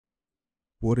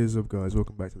What is up, guys?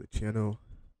 Welcome back to the channel.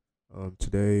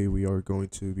 Today we are going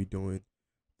to be doing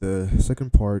the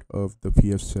second part of the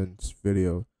Pfsense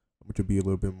video, which will be a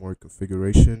little bit more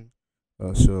configuration.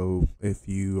 So if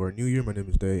you are new here, my name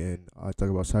is Day, and I talk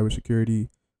about cybersecurity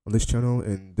on this channel,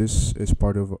 and this is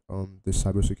part of this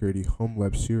Cybersecurity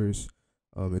Homelab series.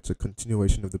 It's a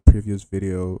continuation of the previous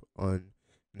video on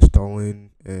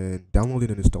installing and downloading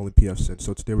and installing Pfsense.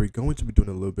 So today we're going to be doing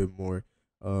a little bit more.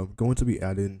 Going to be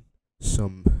adding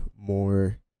some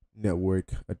more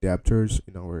network adapters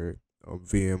in our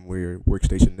VMware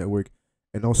Workstation network,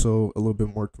 and also a little bit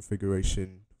more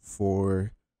configuration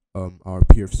for our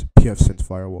Pfsense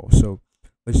firewall. So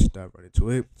let's just dive right into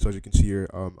it. So as you can see here,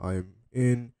 I'm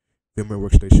in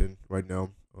VMware Workstation right now,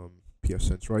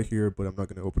 Pfsense right here, but I'm not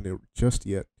going to open it just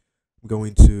yet. I'm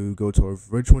going to go to our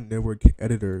virtual network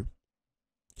editor.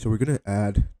 So we're going to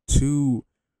add two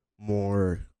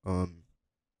more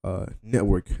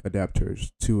network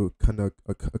adapters to kind of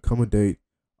accommodate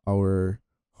our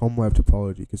home lab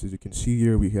topology, because as you can see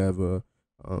here, we have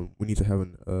we need to have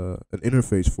an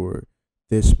interface for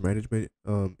this management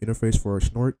interface for our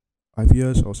snort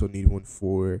IPS. Also need one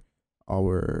for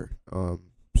our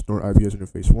snort IPS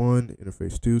interface 1,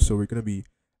 interface 2. So we're going to be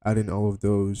adding all of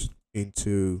those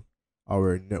into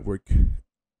our network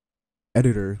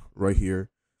editor right here.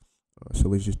 So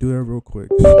let's just do that real quick.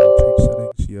 So change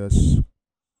settings, yes.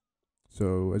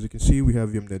 So as you can see, we have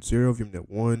VMnet 0, VMnet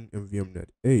 1, and VMnet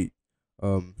 8.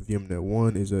 VMnet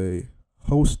 1 is a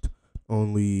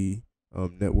host-only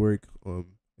network, and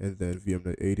then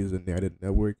VMnet 8 is a NATed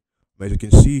network. As you can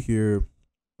see here,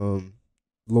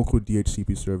 local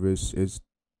DHCP service is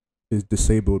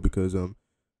disabled because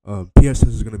PSS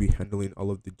is going to be handling all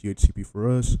of the DHCP for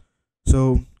us.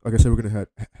 So like I said, we're going to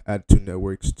add two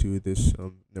networks to this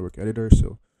network editor.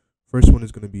 So first one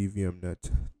is going to be VMnet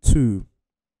 2.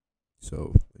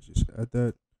 So let's just add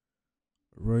that.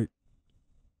 All right.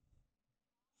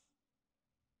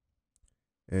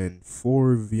 And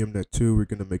for VMnet 2, we're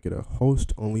going to make it a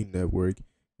host-only network,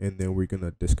 and then we're going to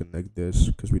disconnect this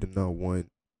because we do not want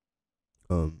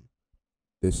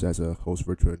this as a host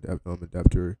virtual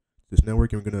adapter this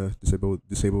network. And we're going to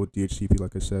disable DHCP,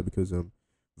 like I said, because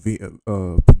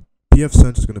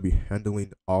Pfsense is going to be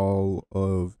handling all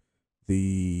of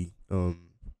the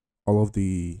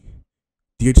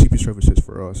DHCP services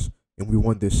for us, and we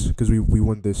want this because we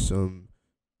want this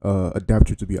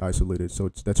adapter to be isolated. So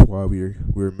that's why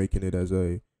we're making it as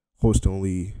a host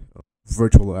only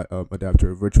virtual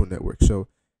adapter, virtual network. So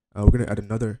we're gonna add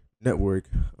another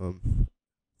network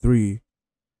 3,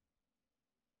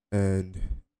 and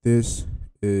this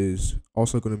is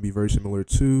also going to be very similar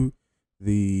to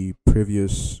the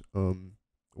previous one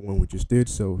we just did.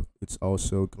 So it's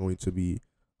also going to be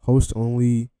host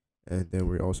only, and then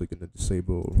we're also going to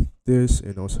disable this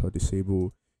and also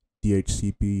disable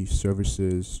DHCP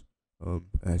services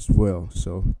as well.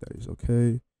 So that is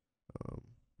okay.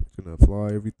 It's going to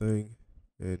apply everything,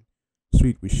 and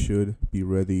sweet, we should be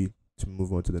ready to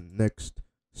move on to the next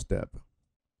step.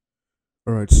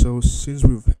 Alright, so since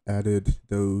we've added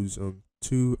those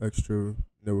two extra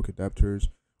network adapters,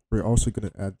 we're also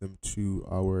going to add them to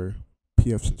our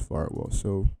Pfsense firewall.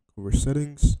 So over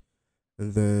settings,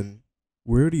 and then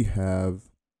we already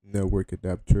have network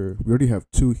adapter. We already have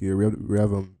two here. We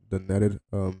have the netted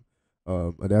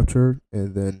adapter,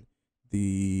 and then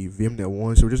the VMnet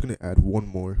 1. So we're just going to add one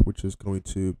more, which is going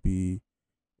to be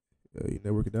a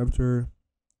network adapter,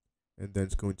 and then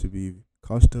it's going to be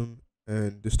custom,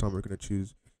 and this time we're going to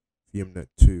choose VMnet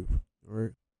 2.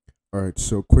 Alright,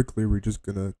 so quickly we're just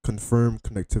going to confirm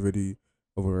connectivity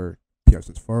of our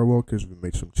Pfsense firewall because we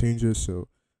made some changes. So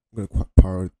I'm going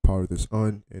to power this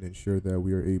on and ensure that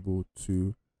we are able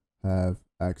to have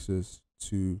access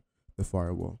to the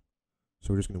firewall.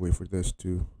 So we're just going to wait for this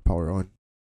to power on.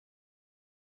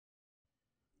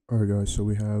 Alright guys, so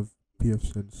we have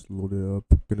Pfsense loaded up.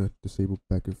 I'm going to disable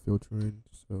packet filtering.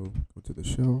 So go to the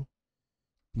shell,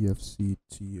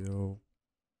 pfctl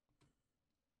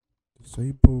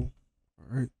disable.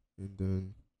 Alright, and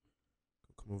then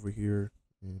come over here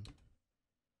and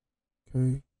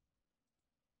okay.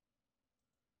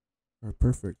 Alright,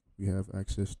 perfect. We have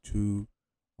access to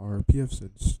our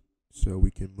Pfsense, so we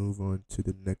can move on to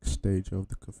the next stage of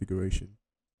the configuration.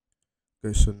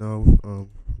 Okay, so now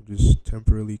just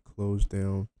temporarily close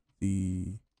down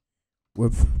the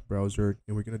web browser,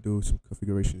 and we're gonna do some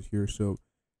configurations here. So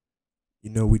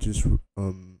we just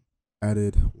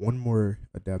added one more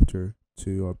adapter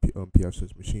to our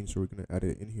Pfsense machine, so we're gonna add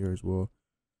it in here as well.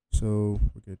 So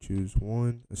we're gonna choose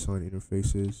one, assign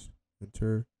interfaces,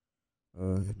 enter,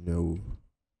 no,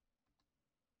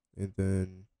 and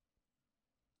then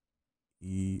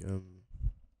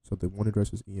So the one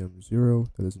address is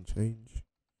EM0, that doesn't change.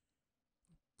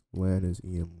 LAN is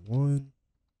EM1.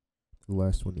 The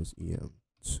last one is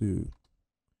EM2. Do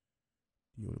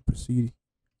you want to proceed?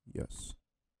 Yes.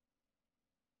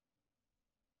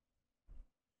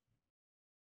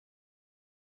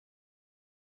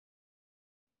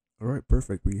 Alright,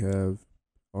 perfect. We have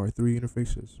our three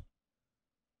interfaces.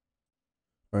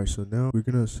 Alright, so now we're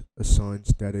going to assign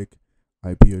static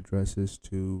IP addresses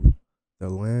to the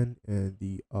LAN and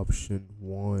the option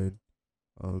 1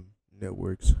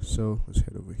 networks. So let's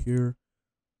head over here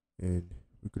and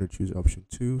we're going to choose option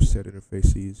 2, set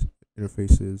interfaces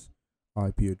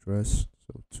IP address.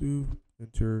 So 2,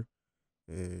 enter,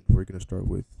 and we're going to start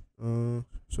with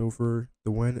so for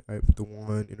the one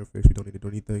interface, we don't need to do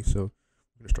anything, so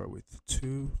we're going to start with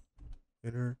 2,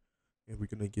 enter, and we're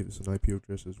going to give this an IP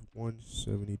address as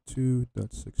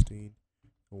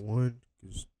 172.16.1,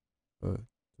 because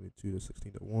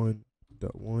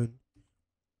 22.16.1.1,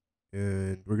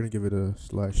 and we're going to give it a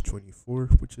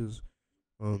 /24, which is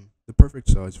the perfect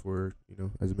size for, you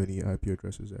know, as many IP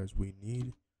addresses as we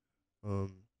need.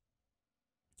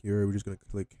 Here we're just going to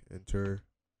click enter,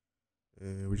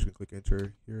 and we're just going to click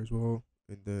enter here as well.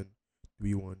 And then do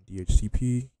we want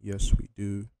DHCP? Yes, we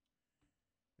do.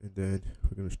 And then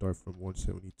we're going to start from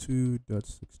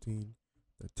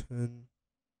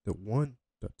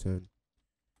 172.16.10.1.10,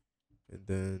 and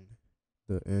then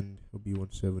the end will be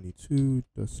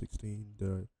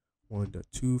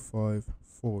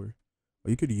 172.16.1.254.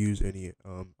 You could use any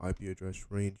IP address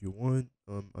range you want,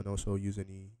 and also use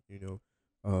any, you know,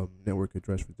 network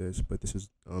address for this, but this is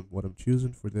what I'm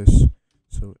choosing for this.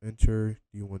 So enter.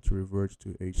 Do you want to revert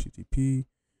to HTTP?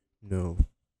 No.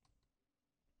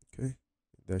 Okay,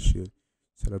 that should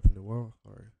set up in a while.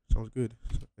 Alright, sounds good.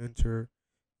 So enter,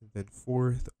 and then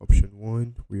for the option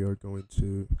 1, we are going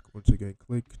to once again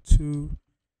click 2,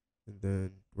 and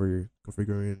then we're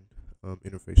configuring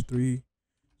interface 3.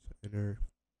 So enter.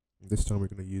 And this time we're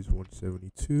going to use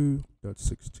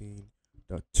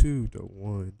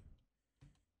 172.16.2.1,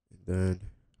 and then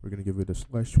we're going to give it a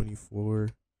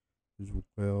 /24 as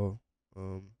well.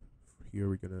 Here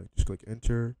we're going to just click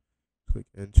enter,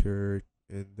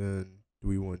 and then do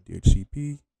we want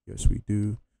DHCP? Yes, we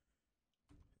do.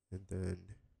 And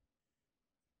then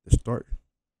the start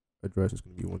address is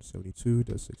going to be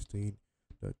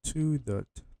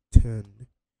 172.16.2.10.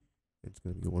 It's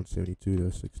going to be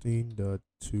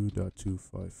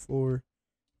 172.16.2.254.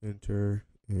 Enter,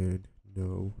 and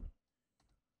no.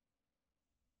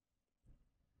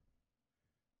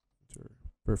 Enter.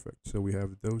 Perfect. So we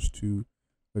have those two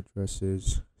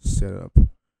addresses set up.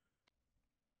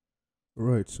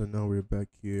 Alright, so now we're back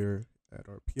here at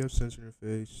our Pfsense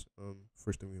interface.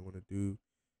 First thing we want to do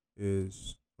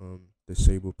is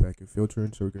disable packet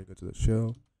filtering. So we're going to go to the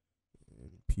shell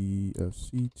and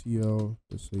pfctl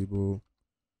disable.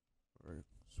 Alright,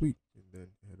 sweet. And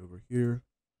then head over here.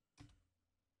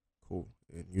 Cool.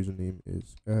 And username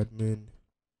is admin,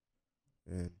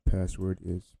 and password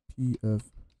is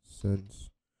pfsense.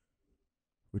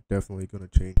 We're definitely going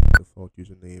to change the default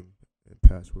username and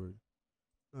password.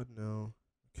 Not now.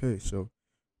 Okay, so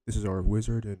this is our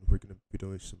wizard, and we're going to be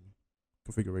doing some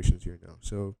configurations here now.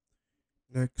 So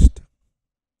next.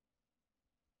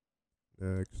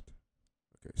 Okay,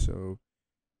 so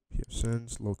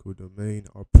Pfsense local domain,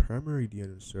 our primary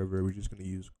DNS server. We're just going to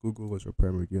use Google as our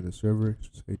primary DNS server.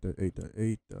 It's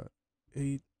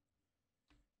 8.8.8.8,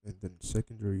 and then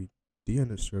secondary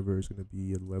DNS server is going to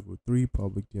be a level 3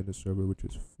 public DNS server, which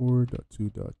is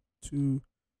 4.2.2.2.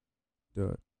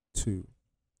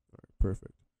 Alright,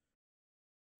 perfect.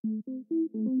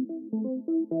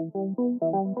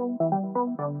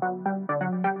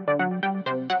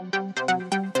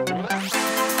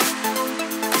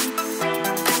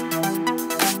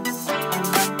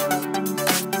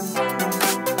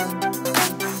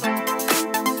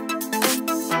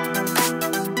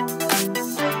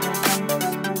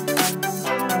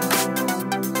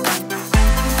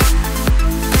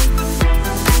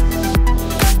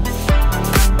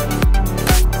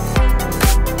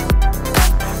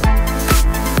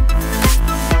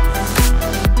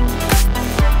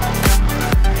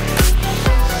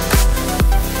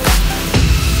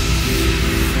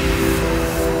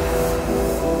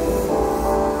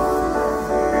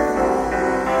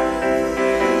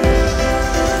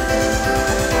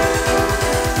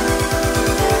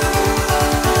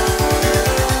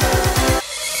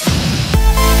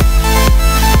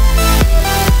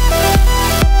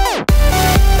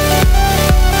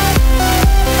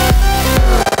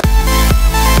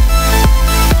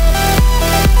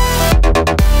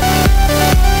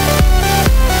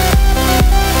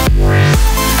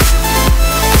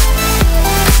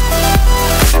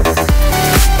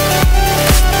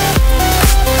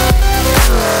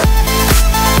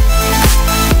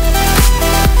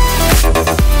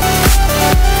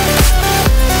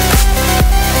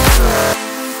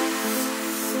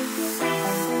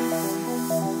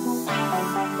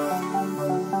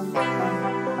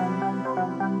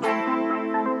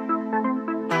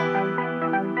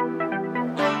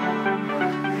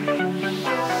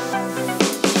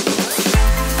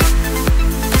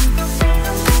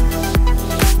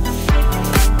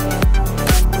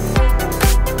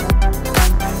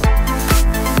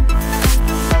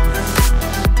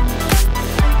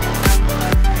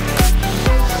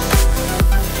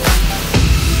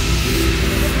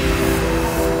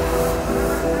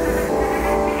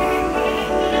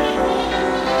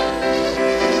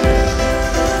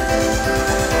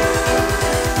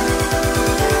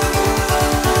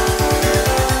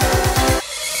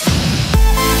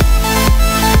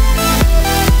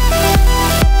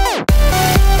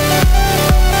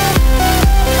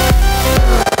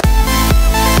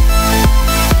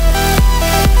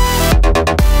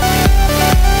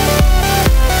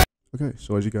 Okay,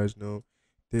 so as you guys know,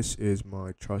 this is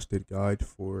my trusted guide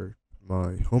for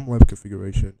my Homelab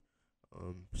configuration.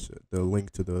 So the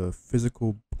link to the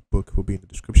physical book will be in the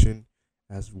description,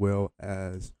 as well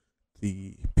as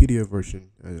the PDF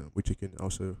version, which you can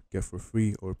also get for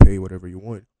free or pay whatever you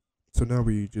want. So now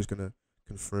we're just gonna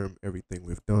confirm everything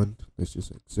we've done. Let's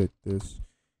just exit this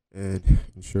and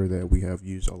ensure that we have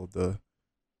used all of the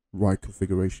right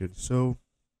configuration. So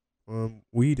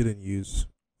we didn't use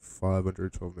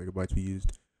 512 megabytes. We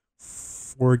used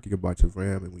 4 gigabytes of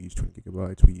RAM, and we used 20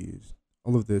 gigabytes. We used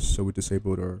all of this. So we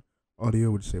disabled our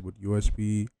audio. We disabled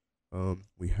USB.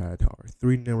 We had our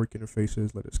 3 network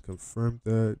interfaces. Let us confirm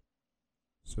that.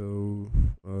 So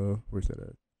where's that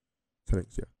at?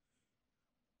 Settings.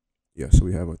 Yeah. So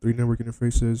we have our 3 network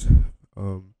interfaces.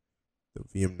 The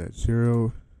VMnet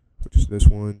 0, which is this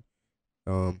one.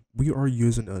 We are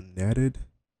using a NATed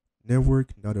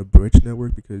network, not a bridge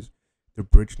network, because the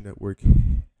bridge network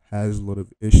has a lot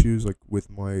of issues. Like with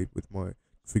my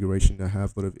configuration, I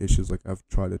have a lot of issues. Like I've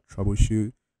tried to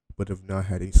troubleshoot, but have not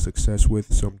had any success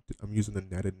with. So I'm using a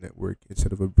NATed network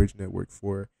instead of a bridge network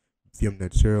for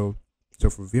VMnet 0. So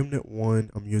for VMnet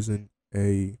 1, I'm using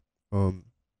the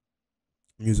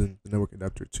network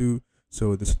adapter 2.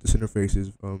 So this interface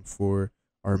is for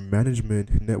our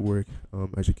management network.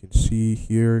 As you can see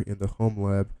here in the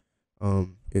Homelab,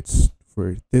 it's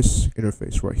for this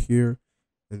interface right here.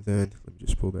 And then let me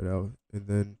just pull that out. And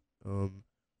then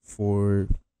for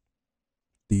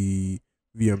the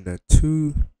VMnet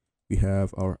 2, we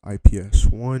have our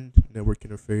IPS1 network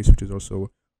interface, which is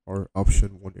also our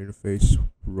option 1 interface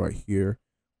right here,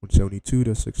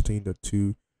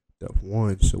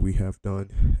 172.16.2.1. So we have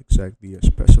done exactly as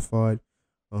specified.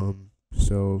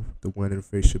 So the WAN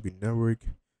interface should be network.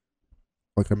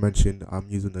 Like I mentioned, I'm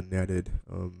using a NATed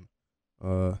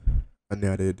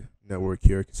network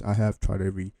here because I have tried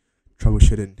every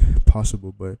troubleshooting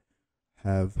possible, but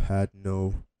have had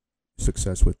no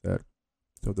success with that.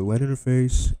 So the LAN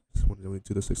interface is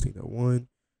 172.16.1,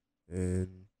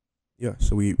 and yeah,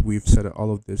 so we've set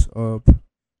all of this up.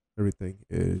 Everything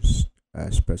is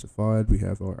as specified. We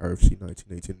have our RFC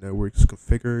 1918 networks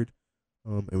configured,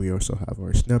 and we also have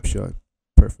our snapshot.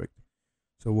 Perfect.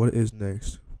 So what is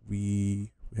next?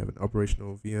 We have an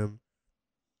operational VM.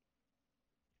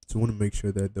 So we want to make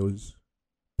sure that those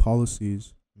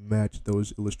policies match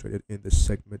those illustrated in the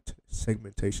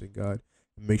segmentation guide,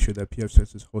 and make sure that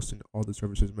Pfsense is hosting all the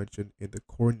services mentioned in the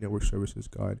core network services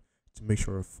guide to make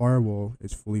sure our firewall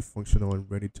is fully functional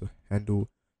and ready to handle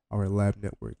our lab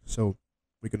network. So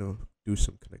we're gonna do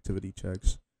some connectivity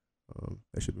checks.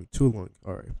 That shouldn't be too long.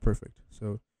 All right, perfect.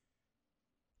 So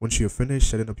once you're finished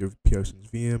setting up your Pfsense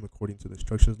VM according to the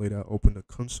instructions laid out, open the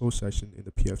console session in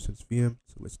the Pfsense VM.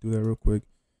 So let's do that real quick.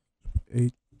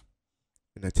 8,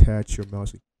 and attach your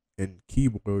mouse and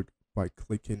keyboard by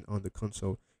clicking on the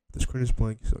console. The screen is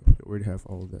blank, so we already have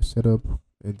all of that set up.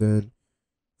 And then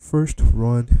first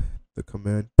run the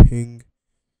command ping.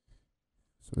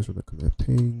 So let's run the command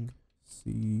ping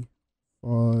c5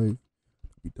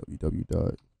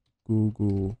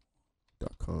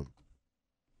 www.google.com.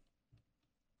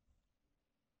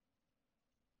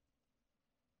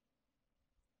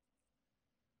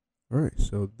 Alright,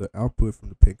 so the output from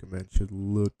the ping command should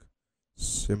look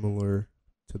similar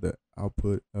to the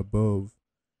output above.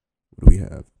 What do we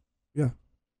have? Yeah,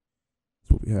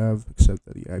 that's what we have, except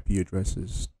that the IP address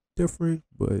is different,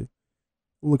 but it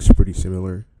looks pretty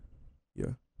similar.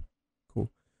 Yeah,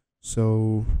 cool.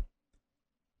 So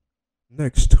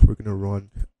next, we're gonna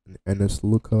run an NS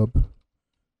lookup.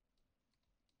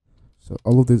 So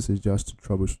all of this is just to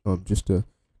just to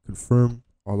confirm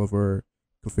all of our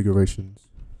configurations.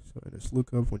 So NS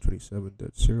lookup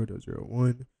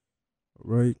 127.0.01. All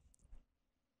right,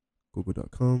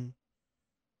 google.com.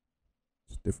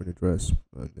 It's a different address,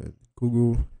 and then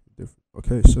Google. Different.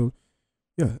 Okay, so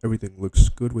yeah, everything looks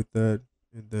good with that.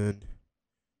 And then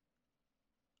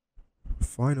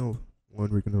final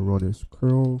one we're gonna run is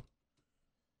curl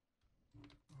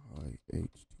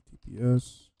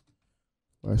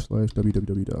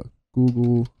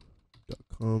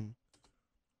https://www.google.com.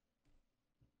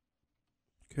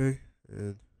 Okay,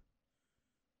 and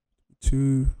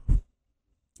 2,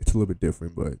 it's a little bit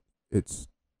different, but it's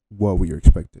what we are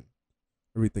expecting.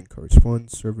 Everything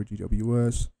corresponds. Server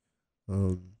GWS.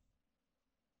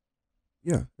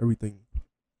 Yeah, everything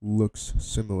looks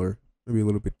similar, maybe a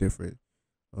little bit different,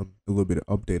 a little bit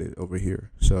updated over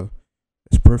here. So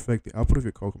it's perfect. The output of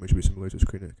your call command should be similar to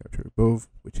screen and capture above,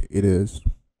 which it is,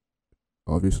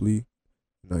 obviously.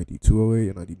 9208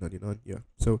 and 9099. Yeah.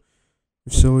 So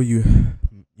if so, you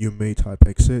may type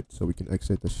exit, so we can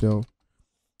exit the shell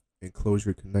and close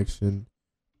your connection.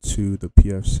 to the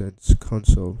Pfsense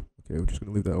console. Okay, we're just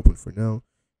gonna leave that open for now.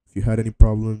 If you had any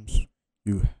problems,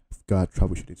 you've got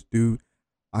troubleshooting to do.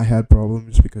 I had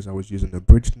problems because I was using a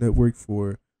bridge network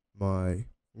for my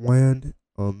WAN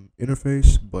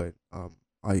interface, but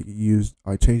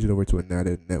I changed it over to a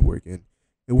NAT network and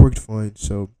it worked fine.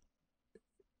 So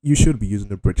you should be using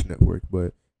the bridge network,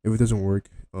 but if it doesn't work,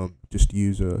 just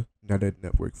use a NAT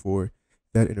network for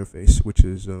that interface, which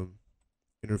is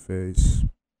interface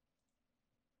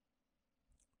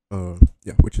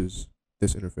which is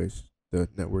this interface, the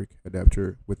network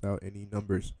adapter without any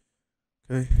numbers.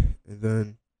 Okay, and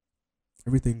then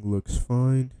everything looks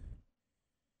fine.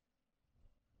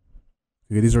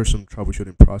 Okay, these are some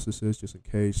troubleshooting processes just in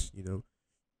case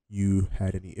you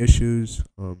had any issues.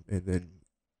 And then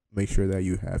make sure that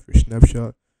you have your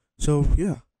snapshot. So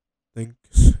yeah, thank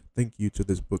you to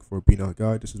this book for being our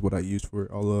guide. This is what I used for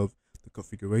all of the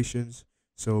configurations.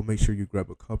 So make sure you grab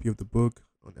a copy of the book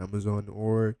on Amazon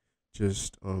or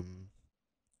just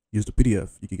use the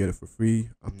PDF. You can get it for free.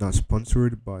 I'm not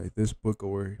sponsored by this book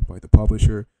or by the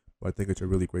publisher, but I think it's a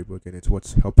really great book and it's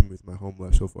what's helping me with my home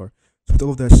life so far. So with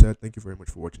all of that said, thank you very much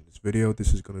for watching this video.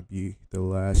 This is gonna be the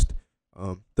last,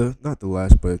 not the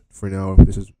last, but for now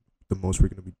this is the most we're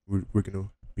gonna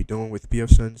be doing with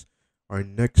Pfsense. Our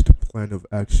next plan of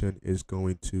action is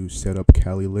going to set up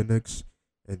Kali Linux,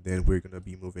 and then we're gonna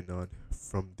be moving on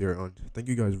from there on. Thank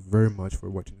you guys very much for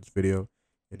watching this video,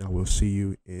 and I will see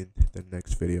you in the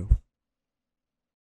next video.